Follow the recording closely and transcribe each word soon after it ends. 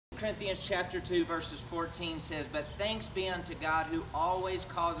Corinthians chapter 2 verses 14 says, "But thanks be unto God who always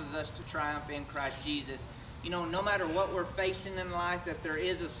causes us to triumph in Christ Jesus." You know, no matter what we're facing in life, that there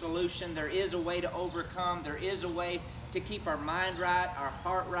is a solution, there is a way to overcome, there is a way to keep our mind right, our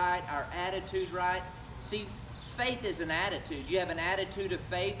heart right, our attitude right. See, faith is an attitude. You have an attitude of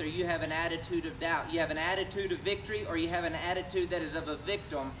faith or you have an attitude of doubt. You have an attitude of victory or you have an attitude that is of a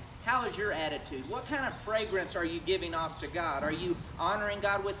victim. How is your attitude? What kind of fragrance are you giving off to God? Are you honoring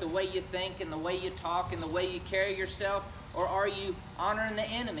God with the way you think and the way you talk and the way you carry yourself? Or are you honoring the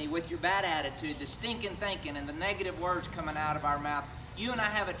enemy with your bad attitude, the stinking thinking and the negative words coming out of our mouth? You and I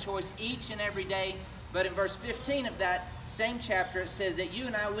have a choice each and every day. But in verse 15 of that same chapter, it says that you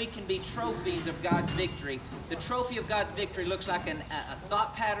and I, we can be trophies of God's victory. The trophy of God's victory looks like a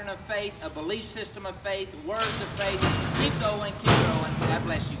thought pattern of faith, a belief system of faith, words of faith. Keep going, keep growing. God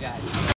bless you guys.